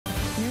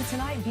And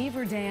tonight,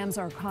 beaver dams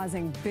are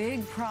causing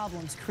big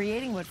problems,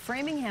 creating what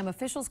Framingham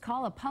officials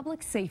call a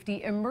public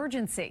safety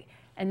emergency.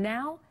 And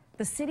now,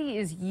 the city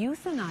is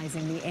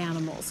euthanizing the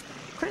animals.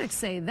 Critics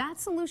say that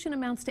solution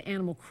amounts to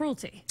animal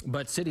cruelty.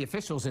 But city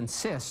officials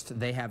insist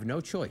they have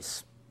no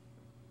choice.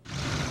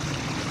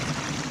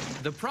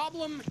 The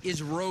problem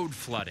is road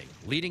flooding,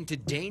 leading to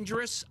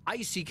dangerous,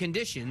 icy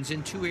conditions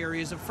in two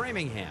areas of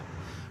Framingham.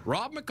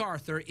 Rob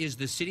MacArthur is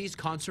the city's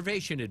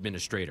conservation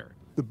administrator.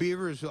 The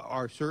beavers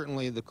are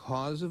certainly the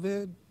cause of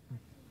it,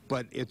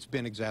 but it's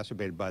been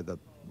exacerbated by the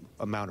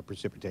amount of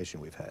precipitation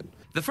we've had.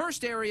 The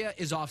first area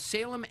is off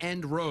Salem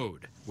End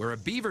Road, where a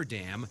beaver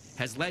dam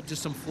has led to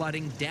some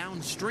flooding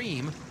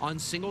downstream on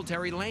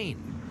Singletary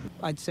Lane.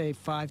 I'd say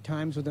 5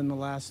 times within the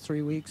last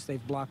 3 weeks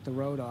they've blocked the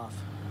road off.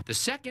 The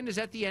second is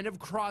at the end of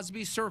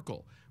Crosby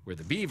Circle, where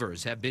the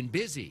beavers have been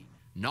busy,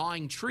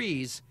 gnawing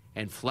trees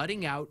and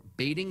flooding out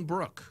Baiting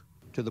Brook.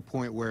 To the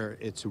point where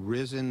it's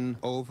risen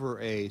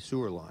over a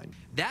sewer line.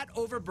 That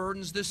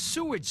overburdens the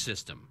sewage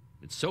system.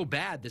 It's so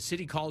bad the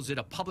city calls it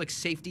a public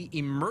safety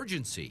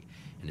emergency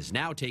and is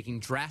now taking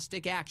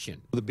drastic action.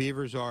 The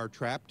beavers are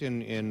trapped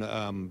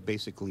in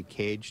basically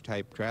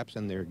cage-type traps,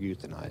 and they're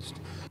euthanized.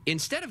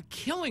 Instead of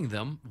killing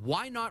them,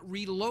 why not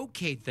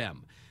relocate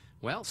them?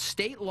 Well,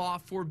 state law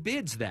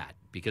forbids that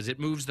because it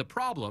moves the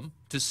problem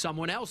to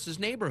someone else's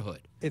neighborhood.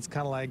 It's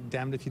kind of like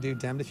damned if you do,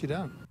 damned if you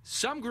don't.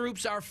 Some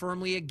groups are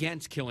firmly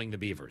against killing the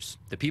beavers.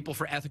 The People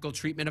for Ethical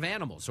Treatment of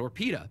Animals, or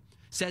PETA,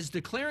 says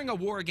declaring a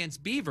war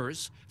against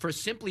beavers for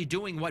simply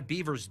doing what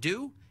beavers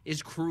do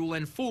is cruel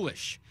and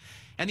foolish.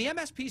 And the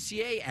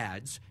MSPCA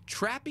adds,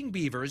 trapping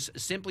beavers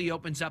simply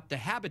opens up the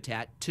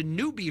habitat to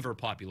new beaver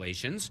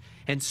populations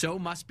and so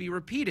must be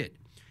repeated.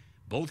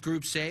 Both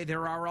groups say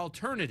there are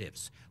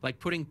alternatives, like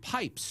putting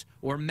pipes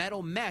or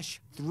metal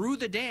mesh through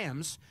the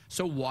dams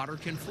so water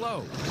can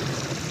flow.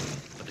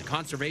 But the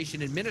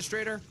conservation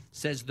administrator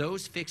says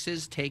those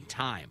fixes take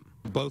time.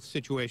 Both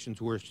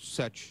situations were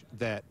such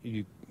that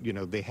you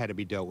know they had to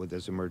be dealt with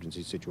as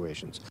emergency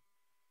situations.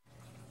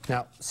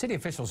 Now, city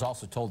officials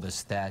also told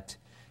us that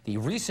the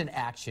recent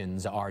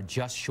actions are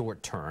just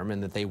short-term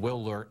and that they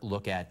will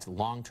look at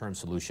long-term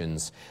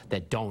solutions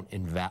that don't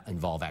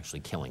involve actually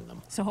killing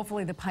them. So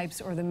hopefully the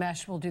pipes or the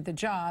mesh will do the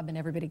job and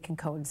everybody can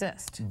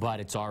coexist. But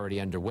it's already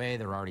underway.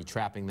 They're already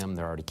trapping them.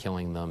 They're already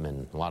killing them,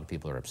 and a lot of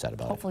people are upset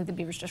about it. Hopefully the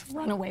beavers just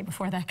run away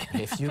before that.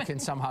 If you can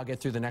somehow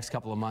get through the next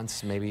couple of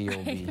months, maybe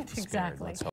you'll be spared. Exactly. Let's hope.